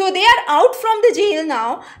 So they are out from the jail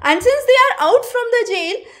now. And since they are out from the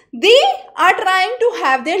jail, they are trying to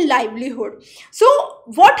have their livelihood. So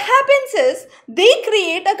what happens is they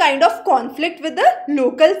create a kind of conflict with the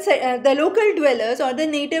local dwellers or the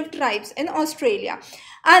native tribes in Australia.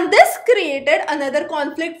 And this created another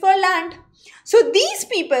conflict for land. So these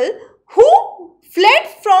people who fled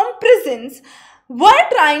from prisons were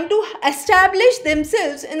trying to establish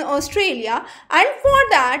themselves in Australia, and for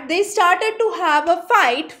that they started to have a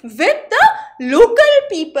fight with the local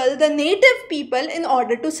people, the native people, in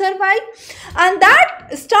order to survive. And that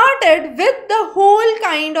started with the whole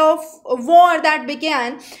kind of war that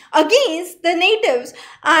began against the natives,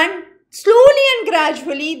 and slowly and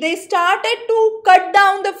gradually they started to cut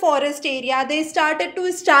down the forest area. They started to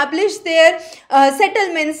establish their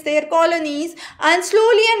settlements, their colonies, and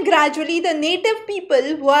slowly and gradually the native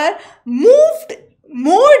people were moved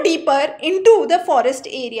more deeper into the forest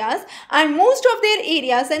areas, and most of their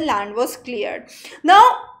areas and land was cleared. Now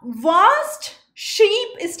vast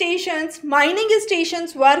sheep stations, mining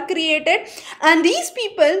stations were created, and these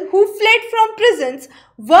people who fled from prisons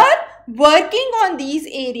were working on these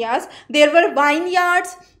areas. There were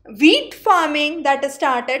vineyards, wheat farming that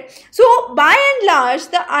started. So by and large,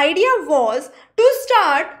 the idea was to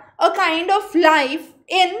start a kind of life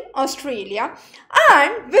in Australia.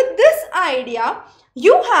 And with this idea,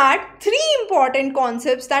 you had three important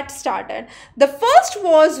concepts that started. The first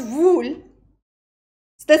was wool,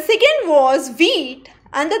 the second was wheat,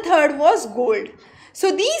 and the third was gold.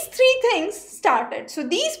 So these three things started. So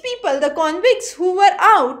these people, the convicts who were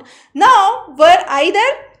out, now were either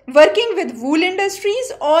working with wool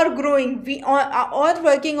industries or growing or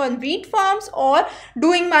working on wheat farms or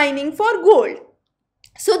doing mining for gold.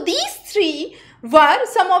 So these three were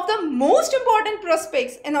some of the most important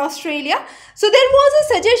prospects in Australia. So there was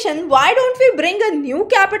a suggestion, why don't we bring a new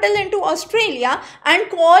capital into Australia and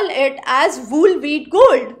call it as wool, wheat,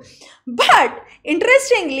 gold? But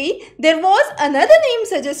interestingly, there was another name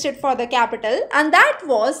suggested for the capital, and that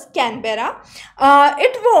was Canberra.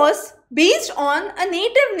 It was based on a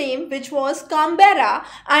native name which was Canberra,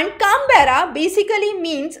 and Canberra basically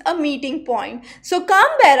means a meeting point. So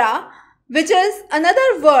Canberra, which is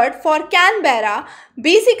another word for Canberra,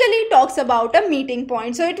 basically talks about a meeting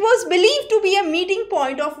point. So it was believed to be a meeting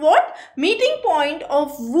point of what? Meeting point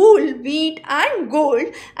of wool, wheat and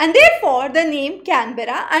gold, and therefore the name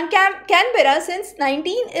Canberra. And Canberra since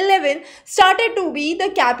 1911 started to be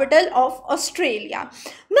the capital of Australia.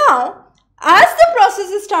 Now, as the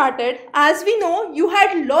process started, as we know, you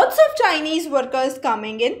had lots of Chinese workers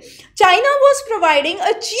coming in. China was providing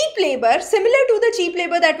a cheap labor similar to the cheap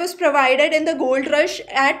labor that was provided in the gold rush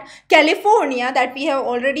at California that we have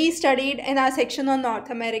already studied in our section on North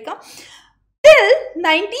America. Till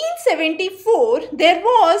 1974, there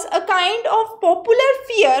was a kind of popular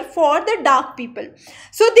fear for the dark people.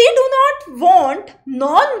 So they do not want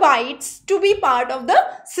non-whites to be part of the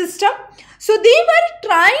system. So they were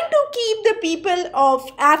trying to keep the people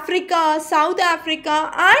of Africa, South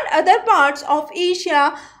Africa and other parts of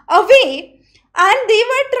Asia away, and they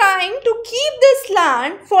were trying to keep this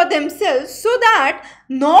land for themselves so that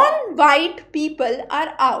non-white people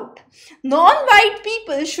are out. Non-white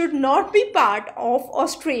people should not be part of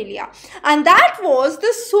Australia, and that was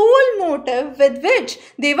the sole motive with which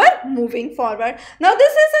they were moving forward. Now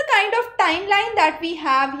this is a kind of timeline that we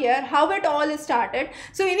have here, how it all started.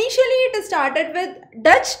 So initially it started with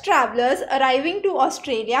Dutch travelers arriving to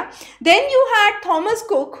Australia. Then you had Thomas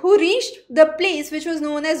Cook, who reached the place which was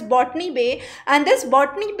known as Botany Bay, and this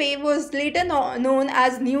Botany Bay was later known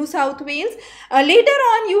as New South Wales. Later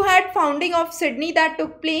on you had founding of Sydney that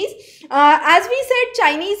took place. As we said,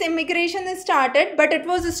 Chinese immigration started, but it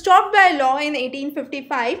was stopped by law in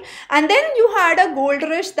 1855, and then you had a gold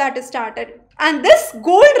rush that started. And this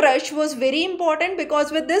gold rush was very important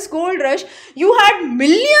because with this gold rush, you had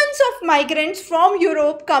millions of migrants from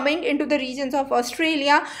Europe coming into the regions of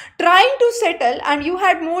Australia trying to settle, and you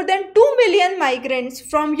had more than 2 million migrants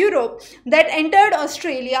from Europe that entered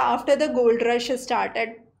Australia after the gold rush started.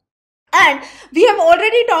 And we have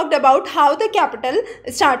already talked about how the capital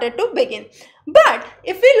started to begin. But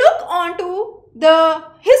if we look onto the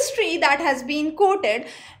history that has been quoted,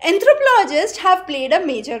 anthropologists have played a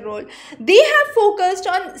major role. They have focused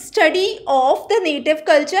on study of the native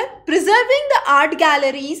culture, preserving the art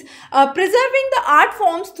galleries, preserving the art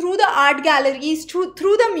forms through the art galleries, through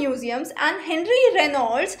the museums. And Henry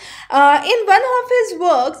Reynolds, in one of his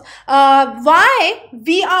works, Why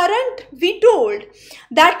We Aren't We Told?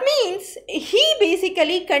 That means he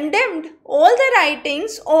basically condemned all the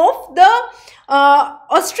writings of the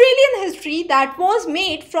Australian history that was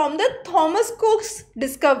made from the Thomas Cook's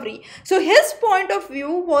discovery. So his point of view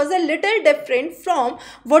was a little different from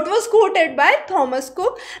what was quoted by Thomas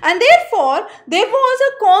Cook, and therefore there was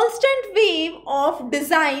a constant wave of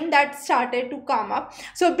design that started to come up.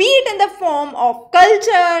 So be it in the form of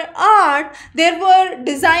culture, art, there were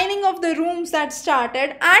designing of the rooms that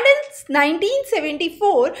started, and in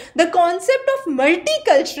 1974 the concept of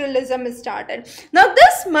multiculturalism started. Now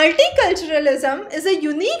this multiculturalism is a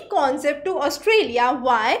unique concept to Australia.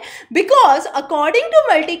 Why? Because according to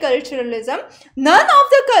multiculturalism, none of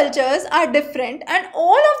the cultures are different and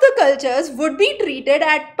all of the cultures would be treated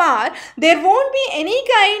at par. There won't be any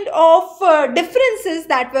kind of differences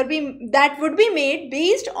that would be made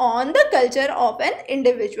based on the culture of an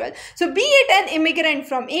individual. So be it an immigrant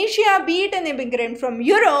from Asia, be it an immigrant from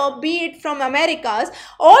Europe, be it from Americas,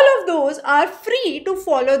 all of those are free to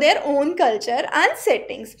follow their own culture and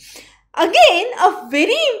settings. Again, a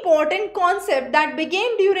very important concept that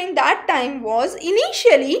began during that time was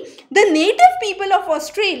initially the native people of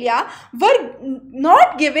Australia were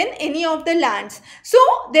not given any of the lands. So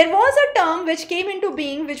there was a term which came into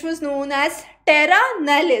being which was known as terra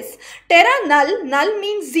nullius. Terra null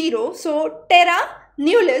means zero. So terra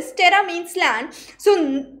nullius, terra means land. So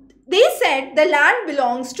they said the land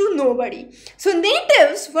belongs to nobody. So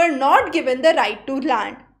natives were not given the right to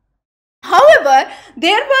land. However,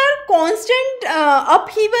 there were constant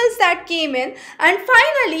upheavals that came in, and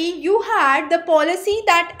finally you had the policy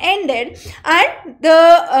that ended and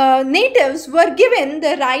the natives were given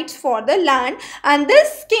the rights for the land, and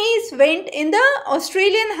this case went in the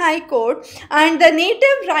Australian High Court and the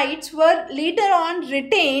native rights were later on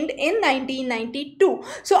retained in 1992.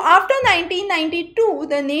 So after 1992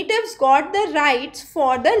 the natives got the rights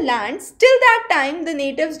for the land. Till that time the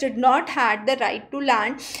natives did not had the right to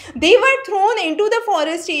land. They were thrown into the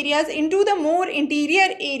forest areas, into the more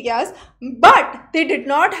interior areas, but they did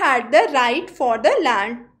not had the right for the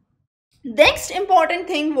land. Next important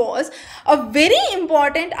thing was a very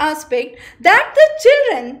important aspect that the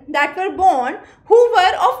children that were born who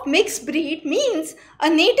were of mixed breed, means a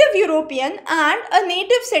native European and a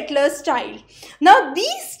native settler's child. Now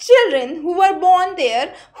these children who were born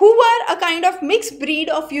there, who were a kind of mixed breed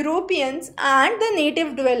of Europeans and the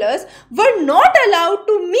native dwellers, were not allowed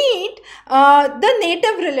to meet the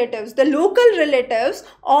native relatives, the local relatives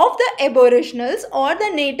of the aboriginals or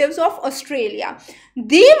the natives of Australia.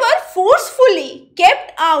 They were forcefully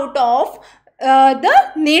kept out of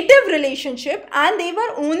the native relationship and they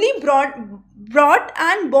were only brought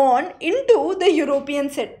and born into the European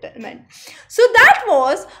settlement. So that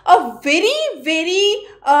was a very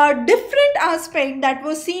different aspect that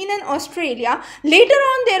was seen in Australia. Later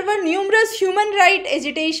on there were numerous human rights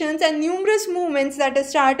agitations and numerous movements that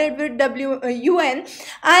started with UN,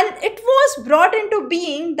 and it was brought into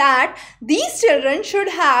being that these children should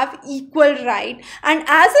have equal right, and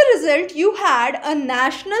as a result you had a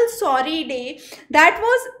National Sorry Day that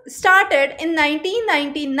was started in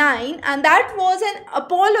 1999, and that was an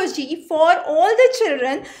apology for all the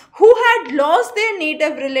children who had lost their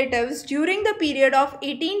native relatives during the period of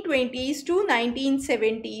 1820s to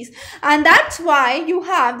 1970s, and that's why you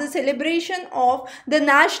have the celebration of the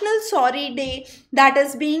National Sorry Day that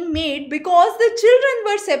is being made, because the children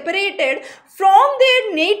were separated from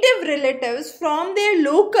their native relatives, from the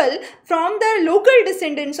local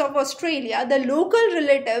descendants of Australia. The local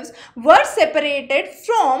relatives were separated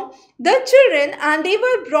from the children and they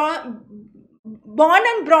were born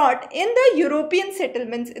and brought in the European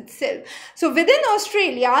settlements itself. So within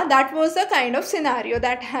Australia, that was the kind of scenario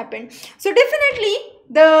that happened. So definitely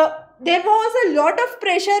there was a lot of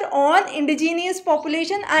pressure on indigenous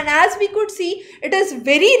population, and as we could see, it is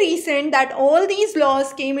very recent that all these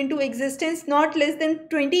laws came into existence, not less than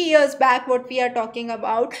 20 years back what we are talking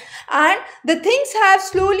about, and the things have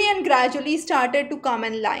slowly and gradually started to come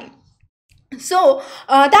in line. So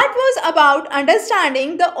that was about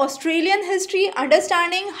understanding the Australian history,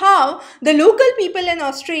 understanding how the local people in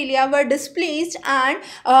Australia were displaced and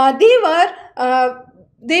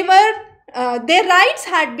their rights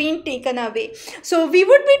had been taken away. So we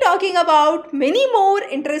would be talking about many more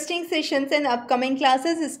interesting sessions in upcoming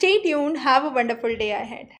classes. Stay tuned. Have a wonderful day ahead.